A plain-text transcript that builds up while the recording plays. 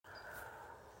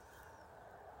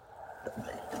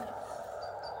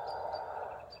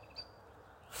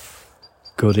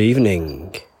Good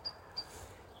evening.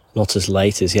 Not as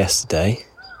late as yesterday,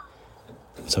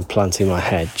 but I'm planting my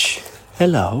hedge.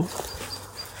 Hello.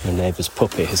 My neighbour's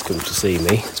puppy has come to see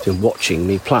me. It's been watching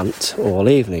me plant all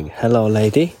evening. Hello,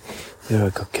 lady. You're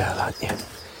a good girl, aren't you?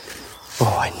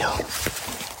 Oh, I know.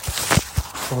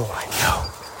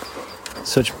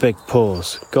 Such big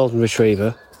paws. Golden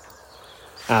Retriever.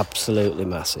 Absolutely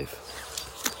massive.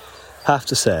 Have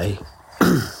to say,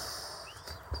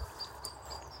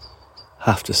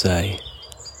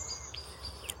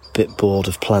 bit bored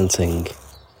of planting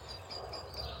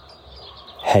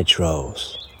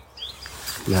hedgerows.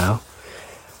 Now,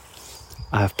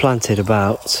 I've planted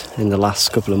about, in the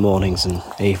last couple of mornings and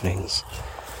evenings,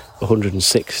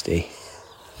 160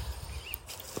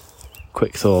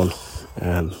 quickthorn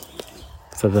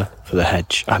for the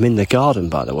hedge. I'm in the garden,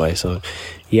 by the way, so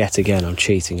yet again I'm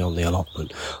cheating on the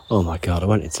allotment. Oh my God, I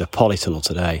went into the polytunnel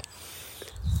today.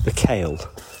 The kale,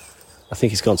 I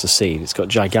think it's gone to seed. It's got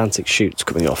gigantic shoots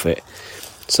coming off it,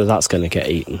 so that's going to get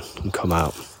eaten and come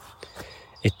out.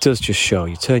 It does just show,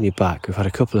 you turn your back, we've had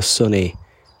a couple of sunny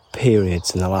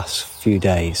periods in the last few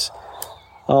days.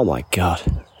 Oh my God,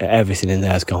 everything in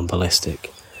there has gone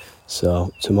ballistic.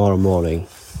 So tomorrow morning,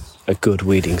 a good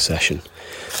weeding session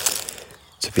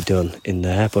to be done in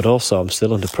there, but also I'm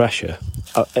still under pressure.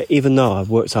 Even though I've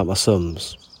worked out my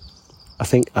sums, I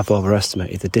think I've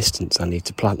overestimated the distance I need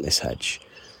to plant this hedge,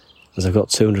 as I've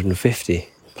got 250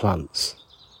 plants.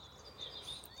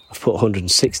 I've put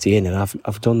 160 in and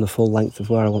I've done the full length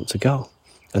of where I want to go,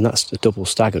 and that's a double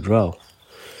staggered row,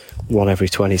 one every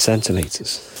 20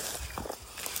 centimetres.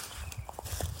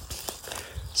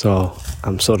 So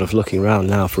I'm sort of looking around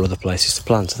now for other places to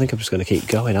plant. I think I'm just going to keep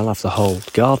going. I'll have the whole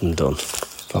garden done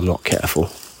if I'm not careful.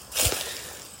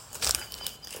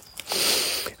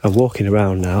 I'm walking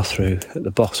around now through at the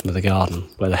bottom of the garden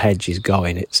where the hedge is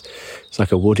going. It's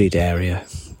like a wooded area.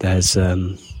 There's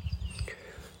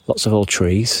lots of old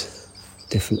trees,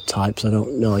 different types. I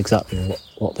don't know exactly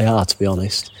what they are, to be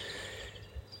honest.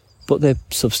 But they're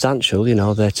substantial, you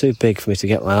know. They're too big for me to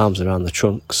get my arms around the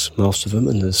trunks, most of them,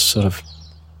 and there's sort of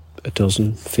a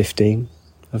dozen, 15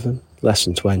 of them, less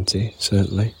than 20,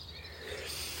 certainly.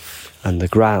 And the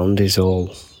ground is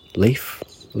all leaf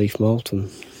mould, and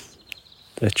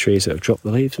they're trees that have dropped the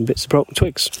leaves and bits of broken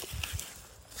twigs.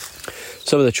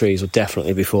 Some of the trees will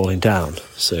definitely be falling down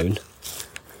soon.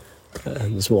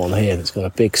 And there's one here that's got a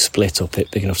big split up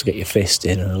it, big enough to get your fist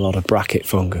in, and a lot of bracket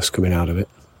fungus coming out of it.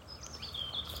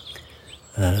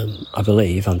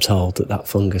 I'm told that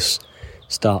fungus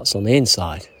starts on the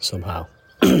inside somehow.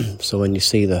 So when you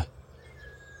see the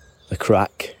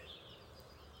crack,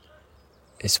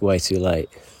 it's way too late.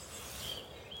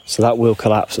 So that will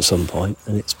collapse at some point,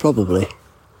 and it's got to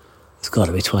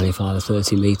be 25 or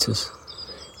 30 metres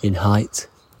in height.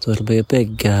 So it'll be a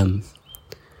big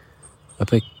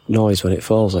noise when it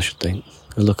falls, I should think.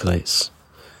 And luckily it's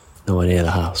nowhere near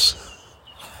the house.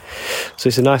 So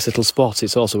it's a nice little spot.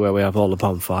 It's also where we have all the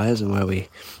bonfires and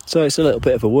so it's a little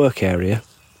bit of a work area.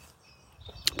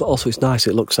 But also it's nice,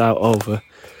 it looks out over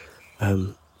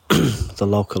the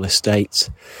local estate,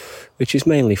 which is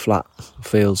mainly flat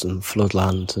fields and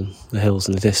floodland and the hills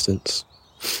in the distance.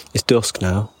 It's dusk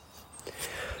now,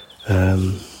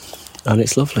 and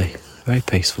it's lovely, very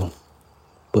peaceful.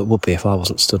 But it would be if I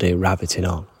wasn't stood here rabbiting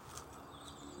on.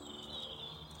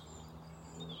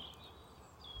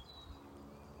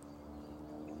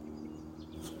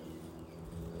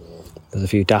 There's a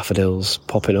few daffodils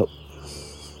popping up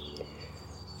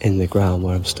in the ground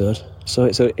where I'm stood. So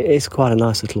it is quite a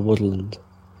nice little woodland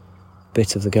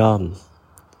bit of the garden.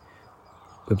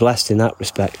 We're blessed in that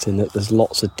respect, in that there's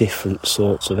lots of different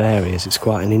sorts of areas. It's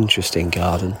quite an interesting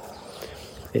garden.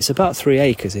 It's about 3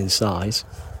 acres in size,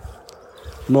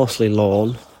 mostly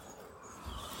lawn,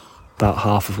 about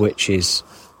half of which is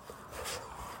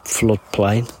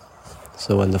floodplain.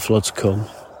 So when the floods come,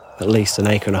 at least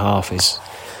 1.5 acres is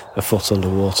a foot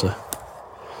underwater.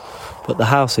 But the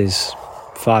house is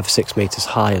 5 or 6 metres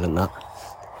higher than that.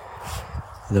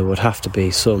 There would have to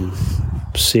be some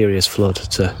serious flood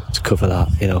to cover that,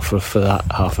 you know, for that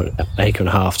 1.5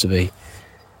 acres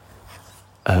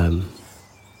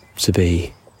to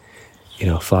be, you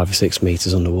know, 5 or 6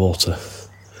 metres underwater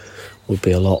would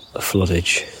be a lot of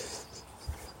floodage.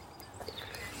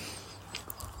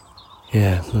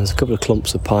 Yeah, there's a couple of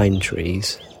clumps of pine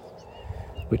trees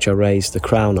which I raised the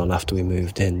crown on after we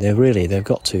moved in. They've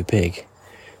got too big,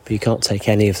 but you can't take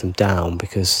any of them down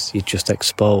because you just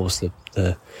expose the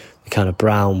kind of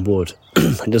brown wood.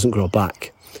 It doesn't grow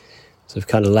back. So I've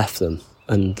kind of left them,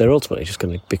 and they're ultimately just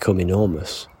going to become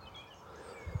enormous.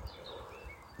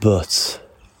 But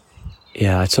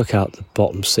yeah, I took out the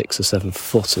bottom 6 or 7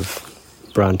 foot of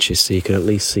branches so you can at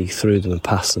least see through them and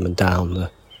past them and down the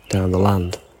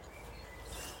land.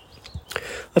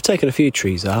 I've taken a few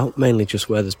trees out, mainly just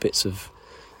where there's bits of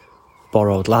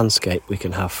borrowed landscape we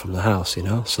can have from the house, you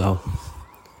know, so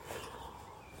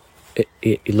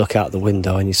you look out the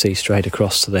window and you see straight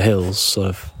across to the hills, sort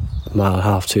of 1.5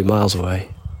 miles, 2 miles away,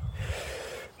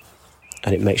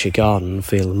 and it makes your garden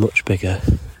feel much bigger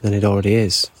than it already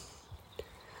is.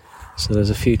 So there's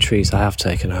a few trees I have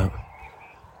taken out,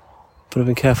 but I've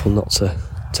been careful not to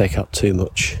take out too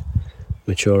much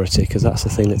maturity, because that's the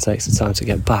thing that takes the time to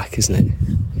get back, isn't it?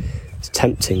 It's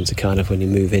tempting to kind of, when you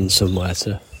move in somewhere,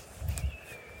 to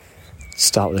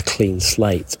start with a clean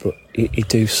slate, but you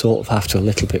do sort of have to a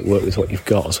little bit work with what you've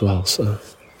got as well. So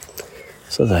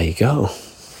there you go.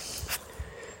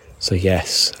 So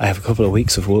yes, I have a couple of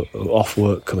weeks of off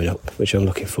work coming up, which I'm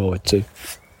looking forward to.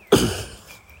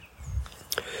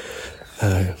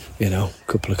 You know,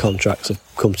 a couple of contracts have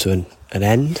come to an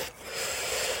end.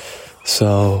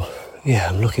 So yeah,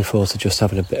 I'm looking forward to just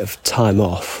having a bit of time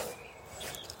off.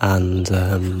 And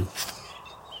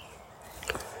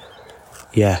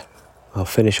yeah, I'll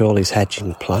finish all these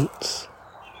hedging plants.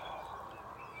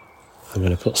 I'm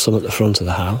going to put some at the front of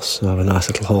the house and have a nice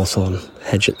little hawthorn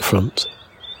hedge at the front.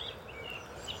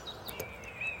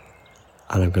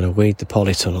 And I'm going to weed the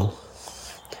polytunnel,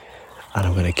 and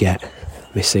I'm going to get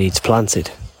my seeds planted.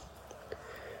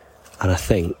 And I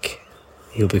think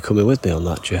you'll be coming with me on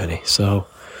that journey, so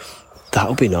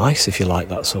that'll be nice if you like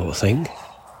that sort of thing.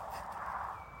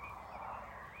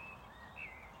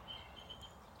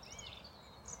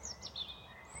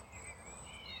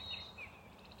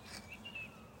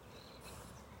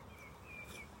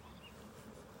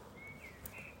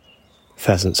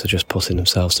 Pheasants are just putting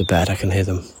themselves to bed. I can hear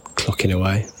them clucking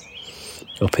away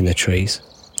up in the trees.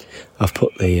 I've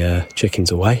put the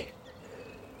chickens away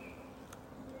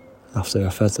after I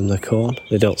fed them the corn.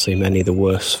 They don't seem any the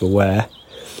worse for wear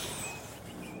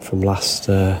from last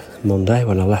Monday,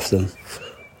 when I left them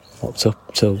locked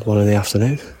up till 1 in the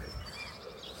afternoon,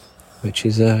 which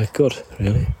is good,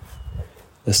 really.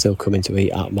 They're still coming to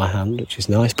eat out of my hand, which is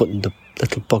nice, but the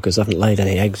little buggers haven't laid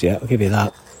any eggs yet, I'll give you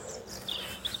that.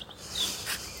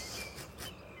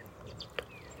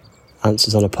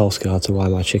 Answers on a postcard to why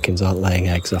my chickens aren't laying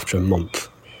eggs after a month.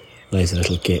 Lazy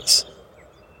little gits.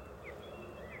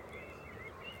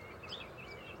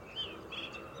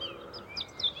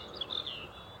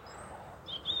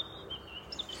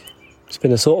 It's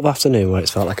been a sort of afternoon where it's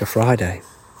felt like a Friday.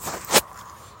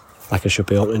 Like I should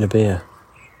be opening a beer.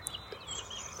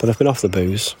 But I've been off the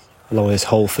booze, along with this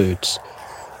Whole Foods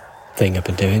thing I've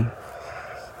been doing.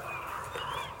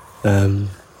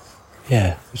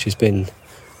 Yeah, which has been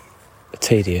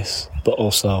tedious, but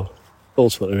also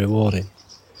ultimately rewarding.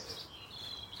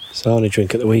 So I only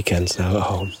drink at the weekends now at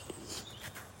home.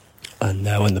 And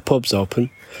when the pub's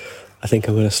open, I think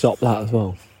I'm going to stop that as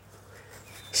well.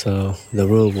 So the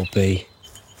rule will be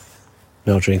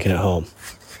no drinking at home.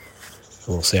 And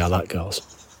we'll see how that goes.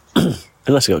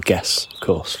 Unless I've got guests, of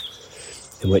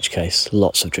course. In which case,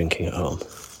 lots of drinking at home.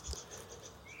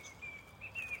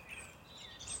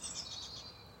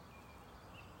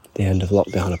 The end of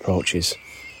lockdown approaches.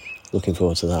 Looking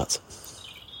forward to that.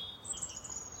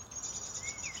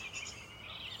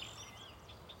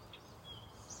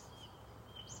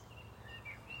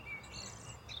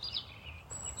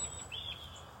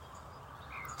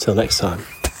 Till next time.